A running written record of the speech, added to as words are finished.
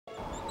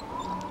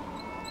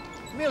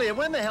Amelia,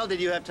 when the hell did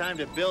you have time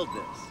to build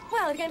this?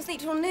 Well, if you're going to sleep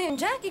till noon,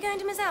 Jack, you're going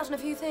to miss out on a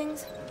few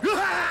things.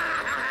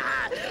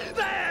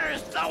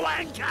 There's the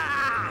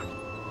wanker!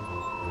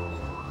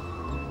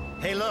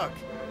 Hey, look.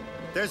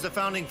 There's the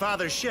Founding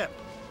Fathers' ship.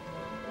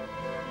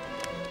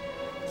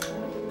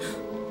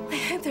 I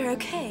hope they're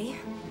okay.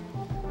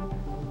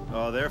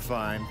 Oh, they're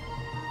fine.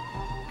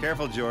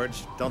 Careful,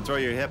 George. Don't throw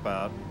your hip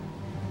out.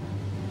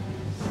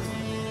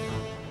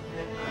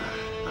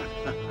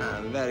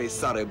 I'm very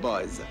sorry,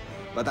 boys,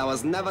 but I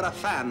was never a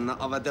fan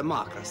of a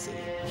democracy.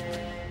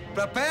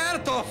 Prepare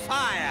to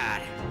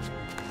fire!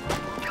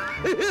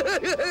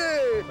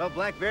 Well,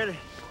 Blackbeard,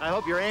 I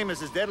hope your aim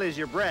is as deadly as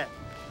your breath.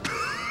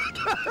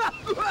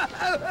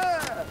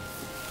 I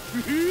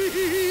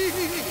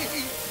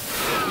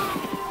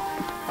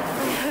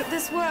hope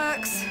this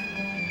works.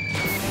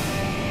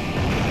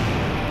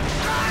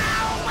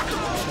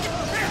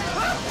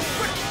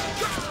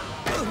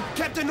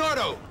 Captain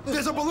Nardo,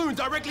 there's a balloon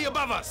directly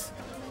above us.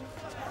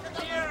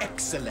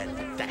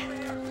 Excellent.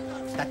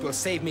 That will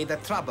save me the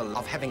trouble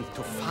of having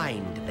to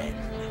find them.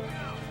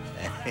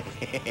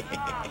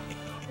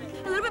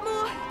 A little bit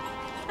more.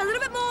 A little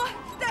bit more.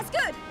 That's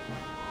good.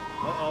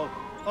 Uh-oh.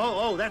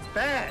 Oh, that's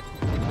bad.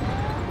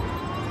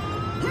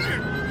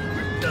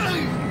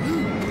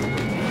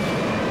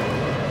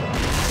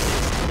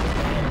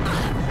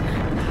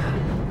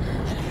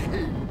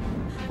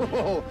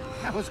 Whoa,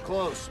 that was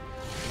close.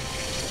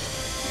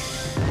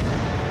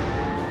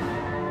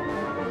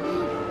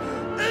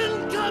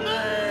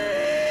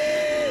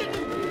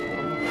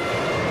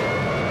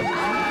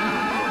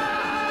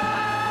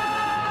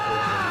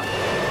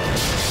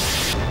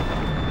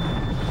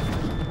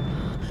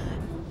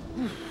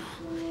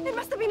 It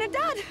must have been a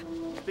dud.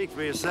 Speak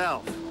for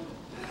yourself.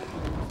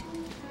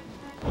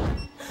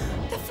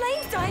 The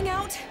flame's dying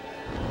out.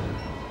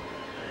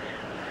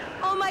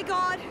 Oh, my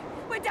God.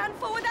 We're done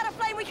for. Without a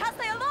flame, we can't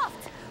stay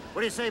aloft.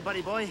 What do you say,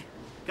 buddy boy?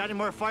 Got any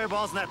more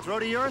fireballs in that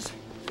throat of yours?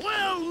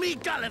 Well, me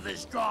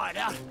Gulliver's dried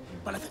out,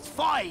 but if it's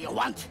fire you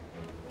want,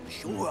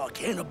 sure I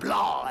can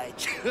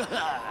oblige.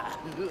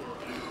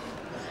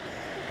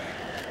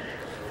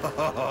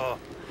 Oh,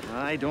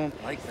 I don't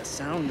like the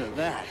sound of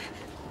that.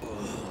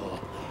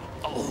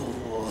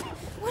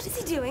 What is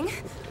he doing?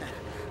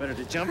 Better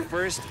to jump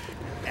first,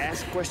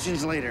 ask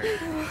questions later.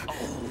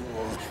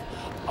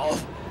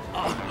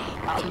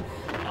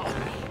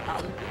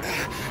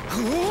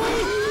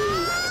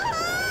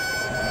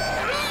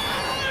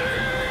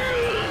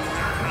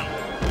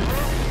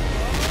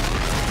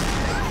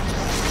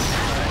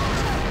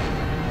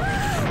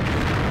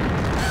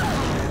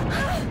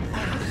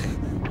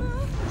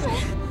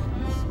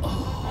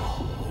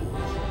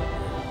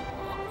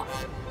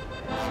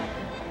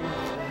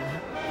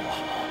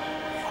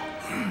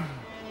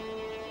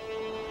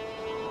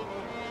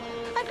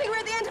 I think we're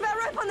at the end of our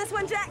rope on this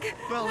one, Jack.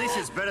 Well, at least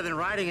it's better than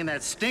riding in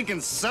that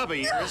stinking sub of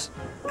yours.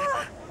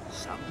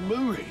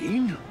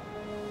 Submarine?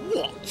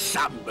 What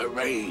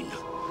submarine?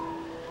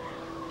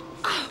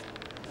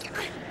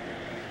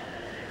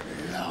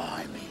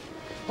 Blimey.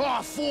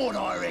 I thought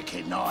I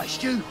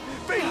recognised you.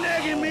 Been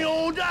nagging me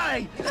all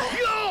day.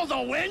 You're the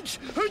wench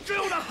who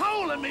drilled a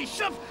hole in me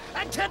ship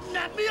and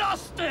kidnapped me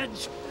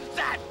hostage.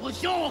 That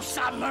was your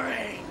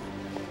submarine.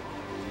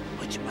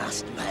 Which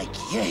must make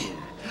you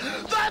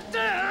the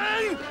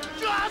daring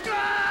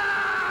dragon!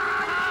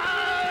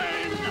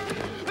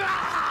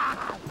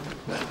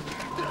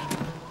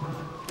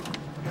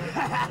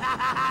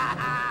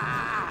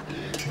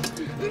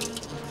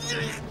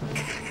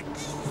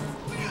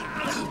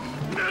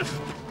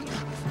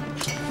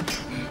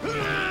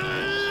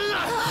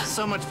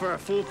 So much for a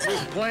foolproof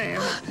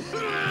plan.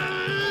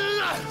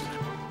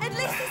 At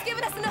least he's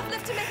given us enough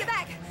lift to make it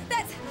back.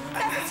 That's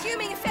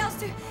assuming he fails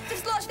to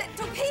dislodge that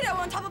torpedo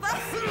on top of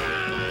us.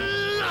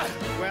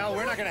 Well,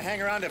 we're not gonna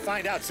hang around to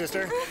find out,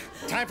 sister.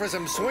 Time for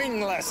some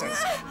swing lessons.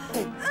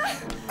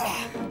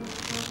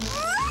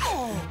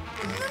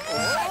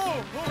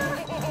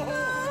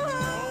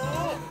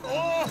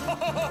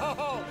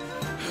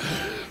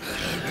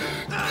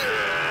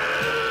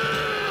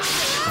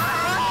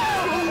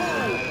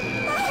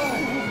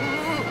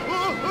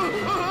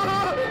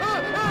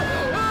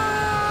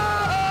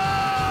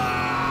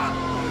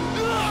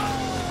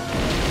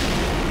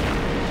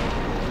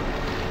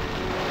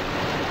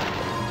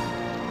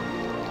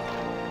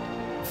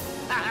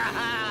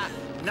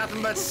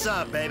 Nothing but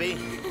sub, baby.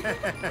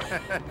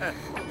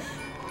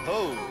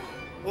 Oh,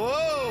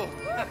 whoa!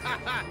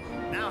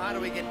 Now how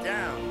do we get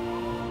down?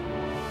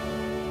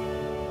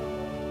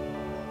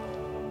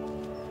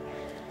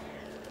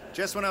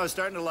 Just when I was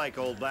starting to like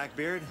old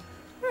Blackbeard.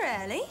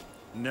 Really?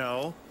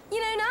 No.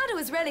 You know, Nardo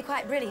was really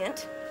quite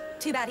brilliant.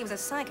 Too bad he was a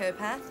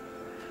psychopath.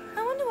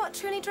 I wonder what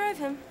truly drove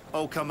him.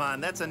 Oh, come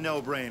on, that's a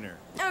no-brainer.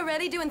 Oh,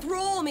 really? Do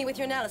enthrall me with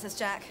your analysis,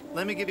 Jack.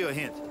 Let me give you a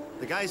hint.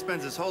 The guy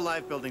spends his whole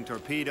life building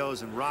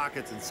torpedoes and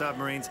rockets and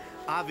submarines.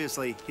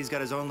 Obviously, he's got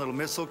his own little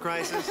missile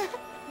crisis.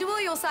 Do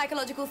all your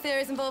psychological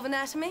theories involve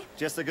anatomy?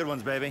 Just the good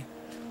ones, baby.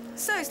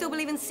 So, still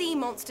believe in sea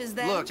monsters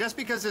then? Look, just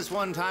because this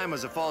one time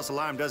was a false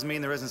alarm doesn't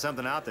mean there isn't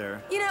something out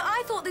there. You know,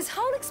 I thought this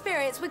whole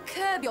experience would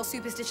curb your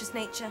superstitious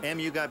nature. Em,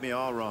 you got me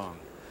all wrong.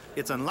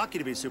 It's unlucky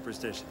to be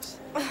superstitious.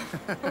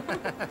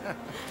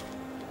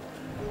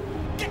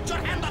 Get your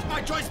hand off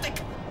my joystick!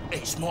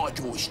 It's my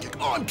joystick.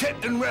 I'm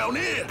captain round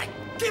here.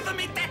 Give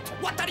me that!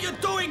 What are you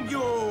doing,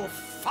 you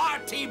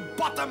farty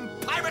bottom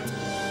pirate?